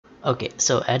Okay,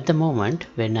 so at the moment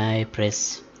when I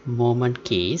press movement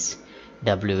keys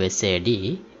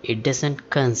WSAD, it doesn't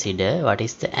consider what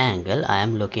is the angle I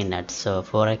am looking at. So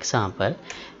for example,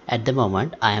 at the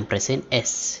moment I am pressing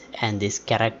S and this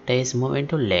character is moving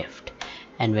to left,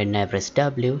 and when I press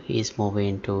W he is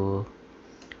moving to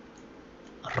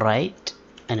right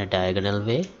in a diagonal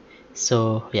way.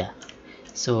 So yeah,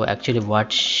 so actually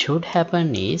what should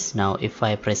happen is, now if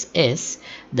I press S,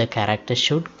 the character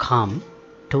should come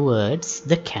towards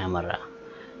the camera.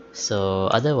 So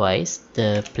otherwise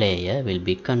the player will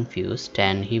be confused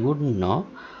and he wouldn't know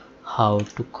how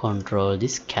to control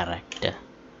this character.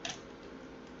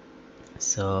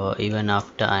 So even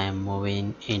after I am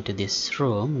moving into this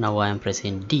room, now I am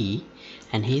pressing D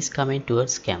and he is coming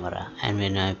towards camera, and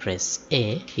when I press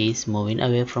A he is moving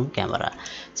away from camera.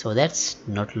 So that's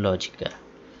not logical.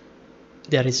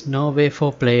 There is no way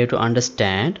for player to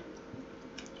understand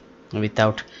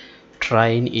without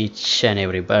trying each and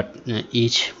every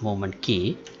each movement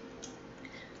key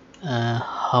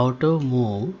how to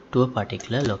move to a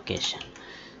particular location.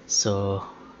 So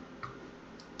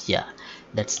yeah,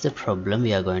 that's the problem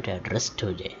we are going to address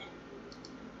today.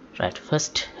 Right,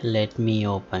 first let me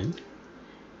open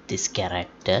this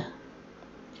character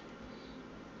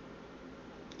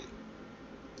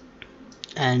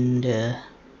and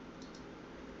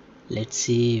let's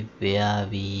see where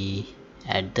we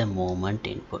add the movement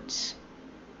inputs.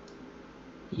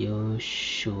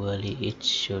 Usually it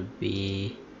should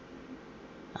be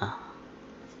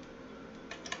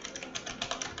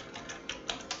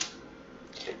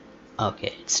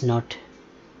okay, it's not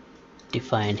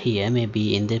defined here,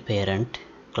 maybe in the parent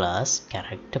class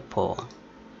character pawn.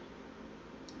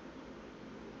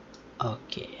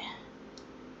 Okay,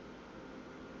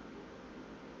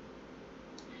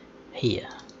 here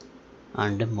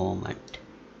under moment.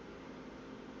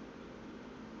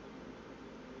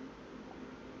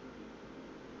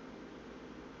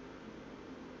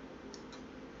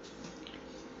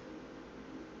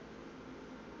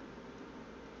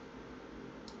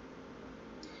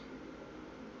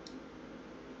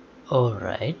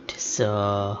 Alright,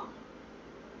 so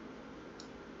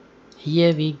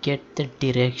here we get the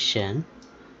direction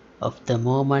of the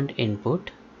moment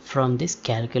input from this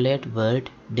calculate world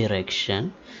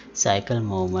direction cycle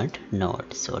movement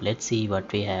node. So let's see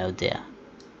what we have there.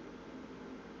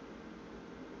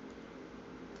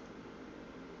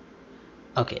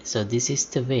 Okay, so this is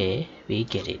the way we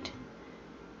get it.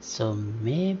 So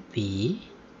maybe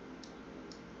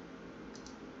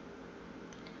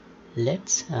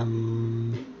let's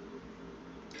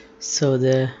so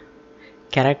the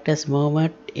character's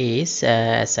movement is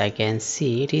as I can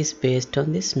see, it is based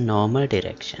on this normal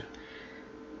direction.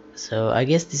 So I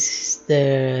guess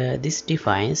this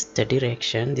defines the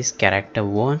direction this character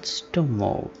wants to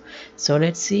move. So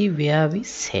let's see where we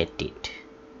set it.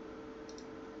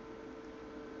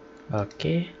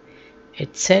 Okay,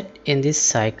 it's set in this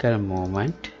cycle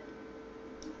movement,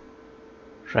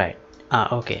 right?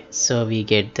 Okay, so we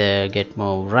get the get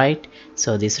move right,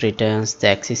 so this returns the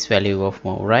axis value of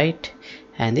move right,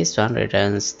 and this one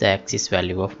returns the axis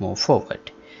value of move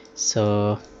forward.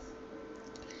 So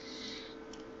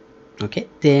okay,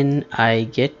 then I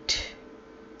get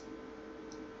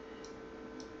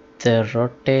the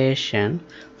rotation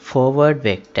forward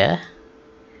vector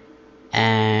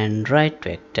and right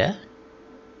vector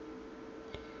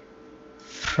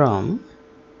from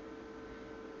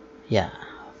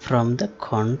from the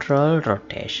control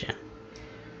rotation.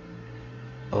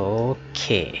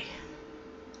 Okay,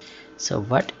 so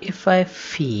what if I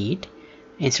feed,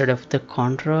 instead of the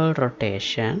control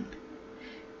rotation,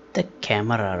 the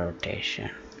camera rotation?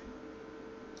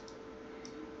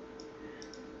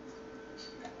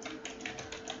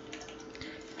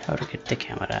 How to get the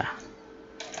camera?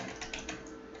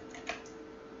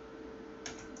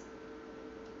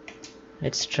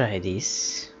 Let's try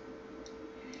this.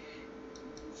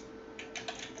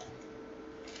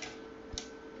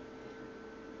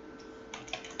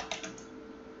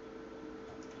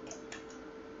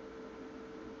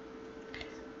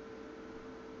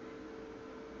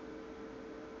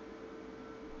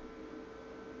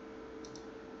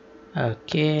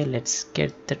 Okay, let's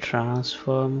get the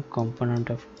transform component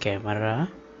of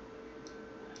camera.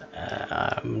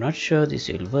 I'm not sure this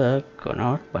will work or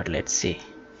not, but let's see.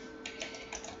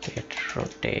 Get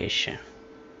rotation.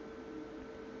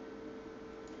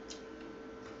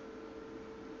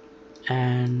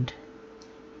 And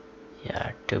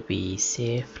yeah, to be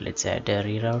safe, let's add a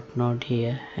reroute node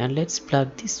here, and let's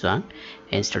plug this one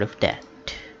instead of that,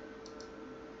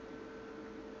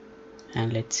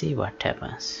 and let's see what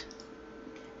happens.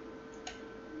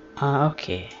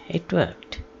 Okay, it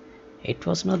worked. It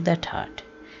was not that hard.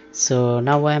 So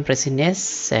now I am pressing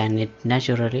S and it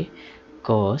naturally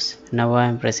goes. Now I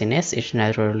am pressing S, it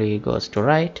naturally goes to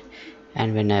right,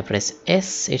 and when I press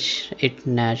S, it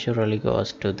naturally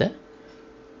goes to the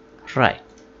right,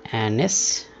 and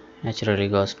S naturally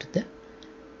goes to the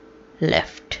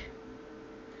left.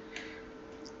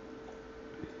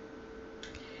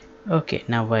 Okay,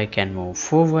 now I can move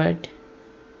forward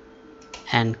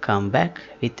and come back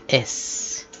with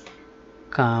S.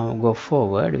 Go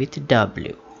forward with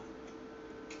W.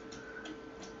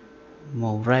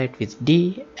 Move right with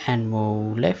D and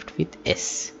move left with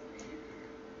S.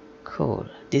 Cool,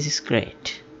 this is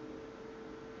great.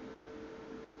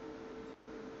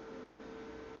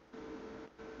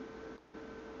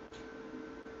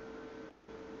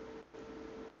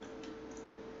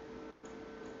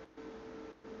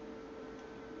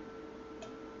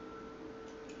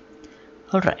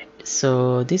 Alright,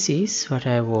 so this is what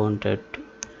I wanted to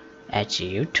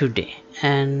achieve today,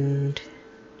 and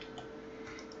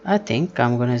I think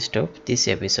I'm gonna stop this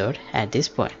episode at this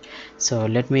point. So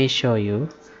let me show you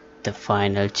the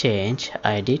final change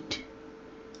I did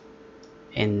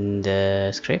in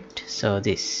the script. So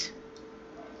this,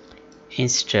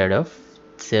 instead of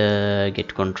the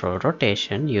get control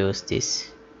rotation, use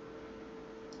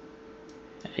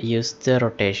the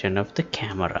rotation of the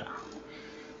camera.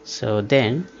 So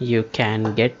then you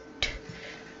can get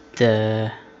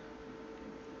the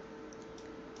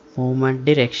movement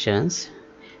directions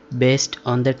based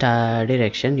on the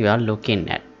direction you are looking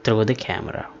at through the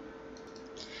camera.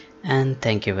 And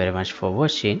thank you very much for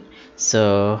watching.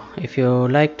 So if you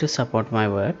like to support my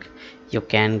work, you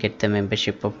can get the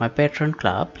membership of my Patreon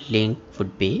club. Link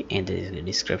would be in the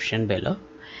description below.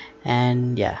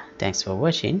 And yeah, thanks for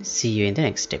watching. See you in the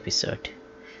next episode.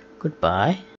 Goodbye.